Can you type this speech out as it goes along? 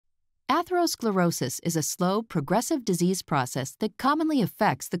Atherosclerosis is a slow, progressive disease process that commonly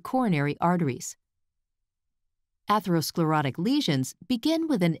affects the coronary arteries. Atherosclerotic lesions begin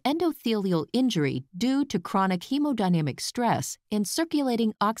with an endothelial injury due to chronic hemodynamic stress in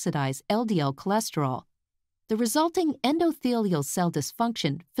circulating oxidized LDL cholesterol. The resulting endothelial cell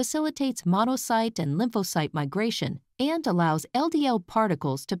dysfunction facilitates monocyte and lymphocyte migration and allows LDL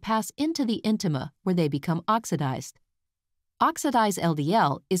particles to pass into the intima where they become oxidized. Oxidized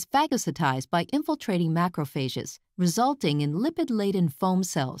LDL is phagocytized by infiltrating macrophages, resulting in lipid-laden foam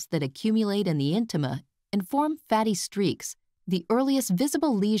cells that accumulate in the intima and form fatty streaks, the earliest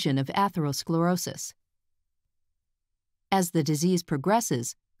visible lesion of atherosclerosis. As the disease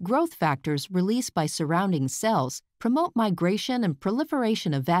progresses, growth factors released by surrounding cells promote migration and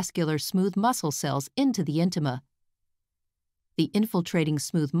proliferation of vascular smooth muscle cells into the intima. The infiltrating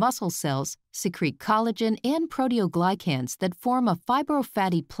smooth muscle cells secrete collagen and proteoglycans that form a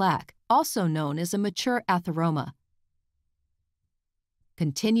fibrofatty plaque, also known as a mature atheroma.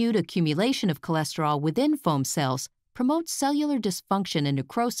 Continued accumulation of cholesterol within foam cells promotes cellular dysfunction and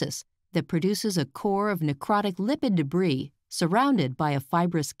necrosis that produces a core of necrotic lipid debris surrounded by a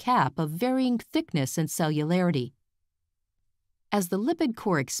fibrous cap of varying thickness and cellularity. As the lipid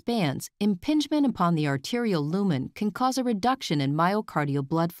core expands, impingement upon the arterial lumen can cause a reduction in myocardial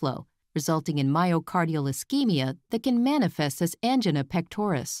blood flow, resulting in myocardial ischemia that can manifest as angina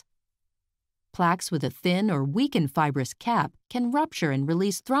pectoris. Plaques with a thin or weakened fibrous cap can rupture and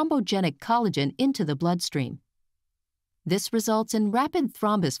release thrombogenic collagen into the bloodstream. This results in rapid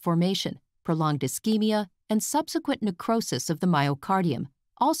thrombus formation, prolonged ischemia, and subsequent necrosis of the myocardium,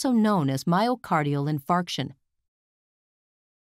 also known as myocardial infarction.